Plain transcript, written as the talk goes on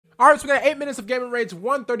All right, so we got 8 minutes of gaming rage,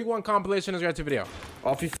 131 compilation as reaction video.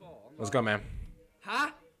 Off you. Let's go, man.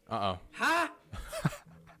 Huh? Uh-oh. Huh?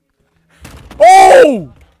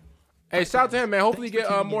 Oh! Hey, shout out to him, man. Hopefully you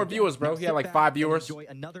get more viewers, bro. He had like 5 viewers.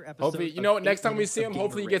 Hopefully, you know what? Next time we see him,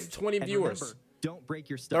 hopefully he gets 20 viewers. Don't break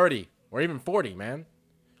your 30 or even 40, man.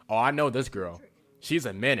 Oh, I know this girl. She's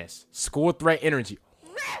a menace. School threat energy.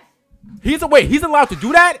 He's allowed to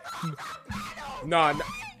do that? No,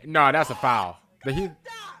 that's a foul.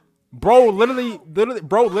 Bro, literally,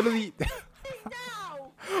 bro, literally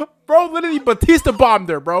Batista bombed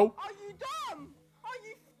her, bro. Are you dumb? Are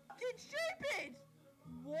you fucking stupid?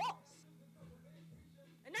 What?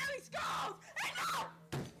 And now he scores!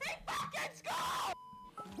 He fucking scores!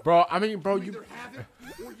 Bro, I mean, bro, you either have it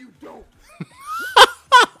or you don't.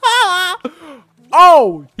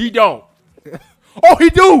 Oh, he don't. Oh, he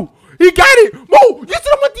do. He got it. Move. You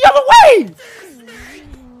should have went the other way.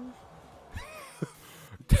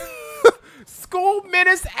 School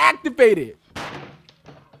menace activated.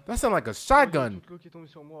 That sound like a shotgun.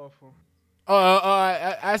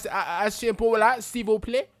 S'il vous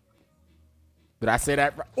plaît. Did I say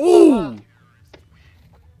that right? Ooh.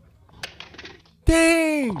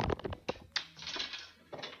 Dang.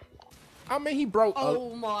 I mean, he broke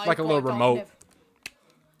like a little remote.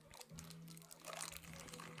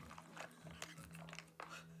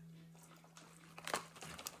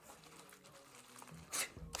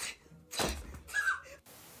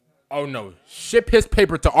 Oh no, ship his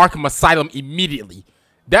paper to Arkham Asylum immediately.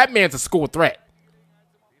 That man's a school threat.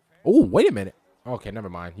 Oh, wait a minute. Okay, never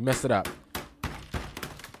mind. He messed it up.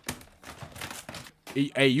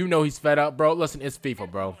 Hey, you know he's fed up, bro. Listen, it's FIFA,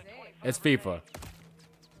 bro. It's FIFA.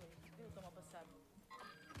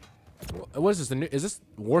 What is this? Is this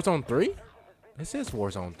Warzone 3? This is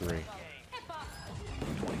Warzone 3.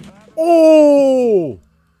 Oh!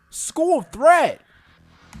 School threat!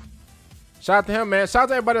 Shout out to him, man. Shout out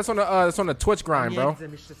to everybody that's on the Twitch grind, bro.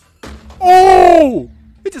 Oh!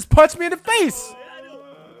 He just punched me in the face.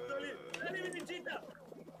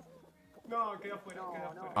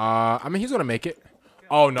 I mean, he's gonna make it.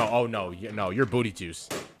 Oh no! No, you're booty juice.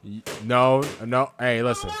 No. Hey,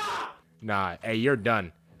 listen. Nah. Hey, you're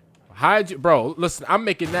done. How'd you, bro? Listen, I'm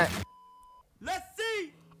making that. Let's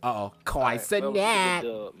see. Uh-oh. Quite said that.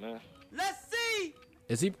 Let's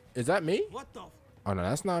see. Is that me? What the? Oh no,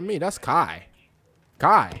 that's not me. That's Kai.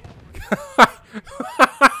 Kai.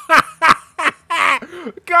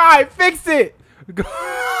 Kai, fix it.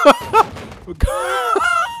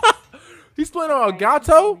 He's playing on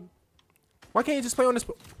Elgato? Why can't you just play on this?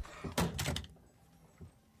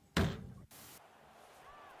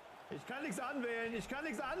 Ich kann nichts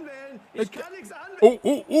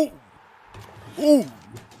anwählen. Ooh.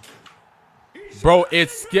 Bro,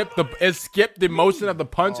 it skipped the motion of the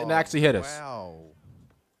punch and actually hit us. Wow.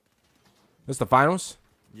 This the finals?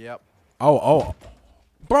 Yep. Oh.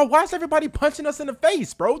 Bro, why is everybody punching us in the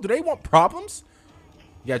face, bro? Do they want problems?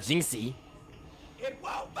 Yeah, Jinxie. It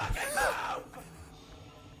won't fucking move.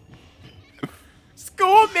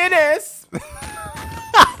 School menace.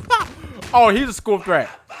 Oh, he's a school threat.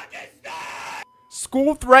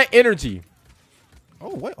 School threat energy.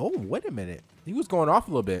 Oh, wait a minute. He was going off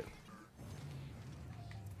a little bit.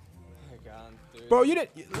 Bro, you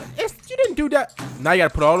didn't do that. Now you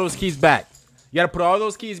gotta put all those keys back. You gotta put all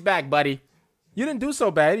those keys back, buddy. You didn't do so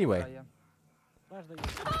bad anyway.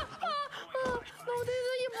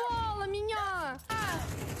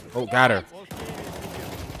 Oh, got her.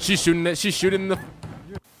 She's shooting it. She's shooting the.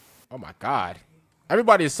 Oh my God.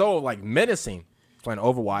 Everybody is so like menacing. Playing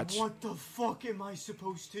Overwatch. What the fuck am I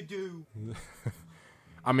supposed to do?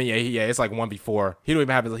 I mean, yeah, it's like 1v4. He don't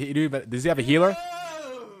even have his. Does he have a healer?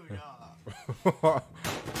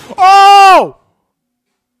 Oh!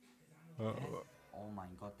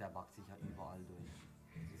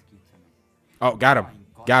 Oh, got him.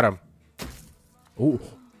 Got him. Ooh.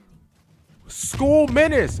 School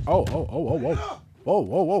menace. Oh.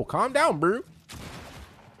 Whoa. Calm down, bro.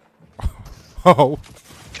 Oh.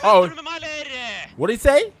 What'd he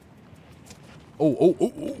say? Oh.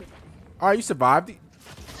 All right, you survived.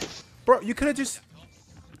 Bro, you could have just...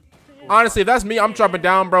 Honestly, if that's me, I'm dropping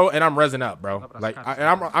down, bro, and I'm rezzing up, bro. Like,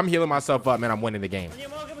 I'm healing myself up, man. I'm winning the game.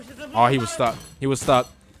 Oh, he was stuck.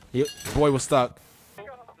 Boy was stuck.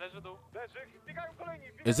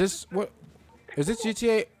 Is this what? Is this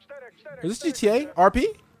GTA? Is this GTA RP?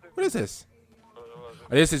 What is this? Oh,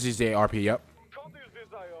 this is GTA RP. Yep.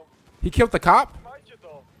 He killed the cop.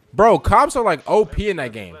 Bro, cops are like OP in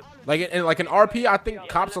that game. Like in an RP, I think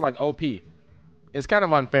cops are like OP. It's kind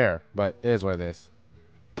of unfair, but it is what it is.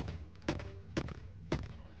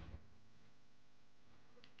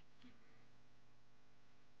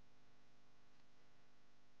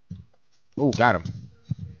 Ooh, got him.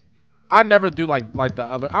 I never do like the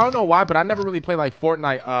other. I don't know why, but I never really play like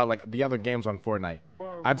Fortnite. Like the other games on Fortnite.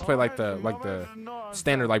 I just play like the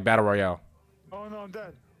standard like battle royale. Oh no, I'm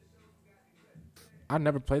dead. I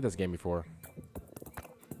never played this game before.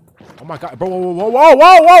 Oh my god, bro!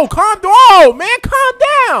 Whoa! Calm down, oh, man! Calm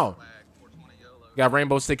down. Got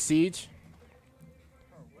Rainbow Six Siege.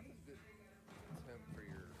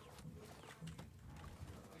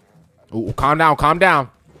 Ooh, calm down.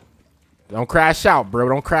 Don't crash out, bro.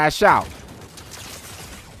 Don't crash out.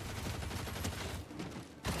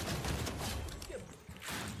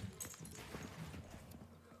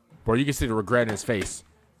 Bro, you can see the regret in his face.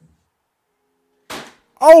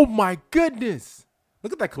 Oh my goodness.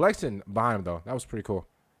 Look at that collection behind him, though. That was pretty cool.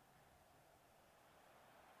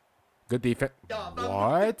 Good defense.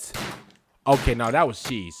 What? Okay, no, that was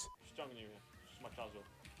cheese.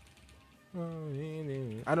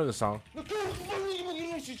 I know the song.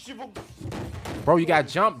 Bro, you got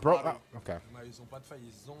jump, bro. Oh, okay.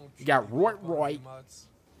 You got Roy.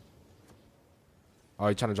 Oh,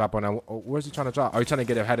 he's trying to drop on that. Oh, where's he trying to drop? Oh, he's trying to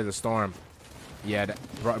get ahead of the storm. Yeah,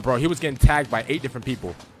 bro, he was getting tagged by 8 different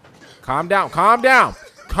people. Calm down, bro.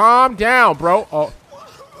 Oh,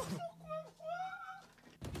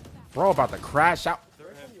 bro, about to crash out.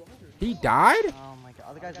 He died? Oh my god,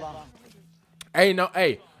 other guy's long. Hey, no,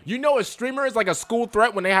 hey, you know a streamer is like a school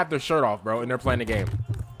threat when they have their shirt off, bro, and they're playing the game.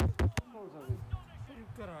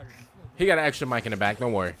 He got an extra mic in the back,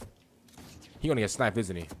 don't worry. He gonna get sniped,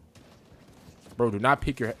 isn't he? Bro, do not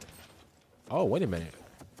peek your head. Oh, wait a minute.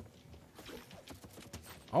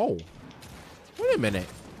 Oh, wait a minute.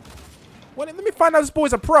 Wait, let me find out this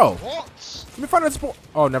boy's a pro. What? Let me find out this boy.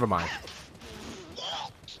 Oh, never mind.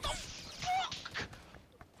 What the fuck?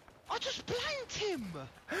 I just blanked him.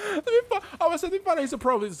 Let me find out he's a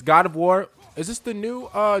pro. This is God of War. Is this the new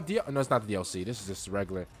DLC? No, it's not the DLC. This is just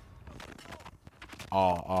regular.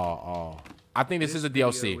 Oh. I think this is a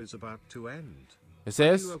DLC. Is about to end. It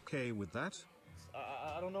says. Are you okay with that?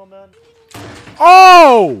 I don't know, man.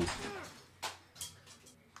 Oh!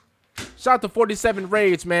 Shout out to 47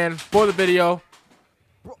 Rage, man, for the video.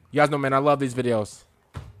 You guys know, man, I love these videos.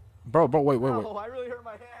 Bro, wait. Oh, I really hurt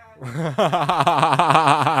my hand.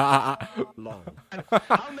 Long.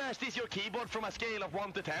 How nasty is your keyboard from a scale of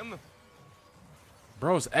 1 to 10?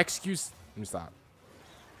 Bro's excuse. Let me stop.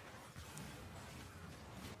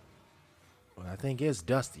 Well, I think it's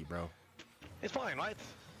dusty, bro. It's fine, right?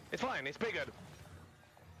 It's fine. It's bigger.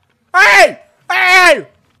 Hey!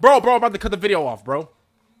 Bro, I'm about to cut the video off, bro.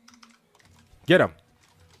 Get him.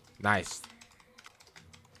 Nice.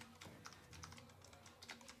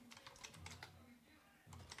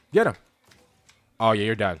 Get him. Oh, yeah,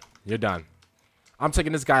 you're done. You're done. I'm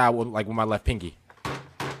taking this guy out with my left pinky.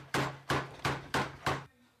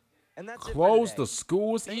 And that's it for Close today. the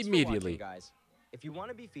schools Thanks for immediately. watching, guys. If you want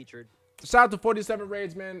to be featured, Shout out to 47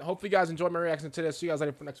 Raids, man. Hopefully you guys enjoyed my reaction to this. See you guys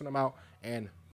later for the next one. I'm out. And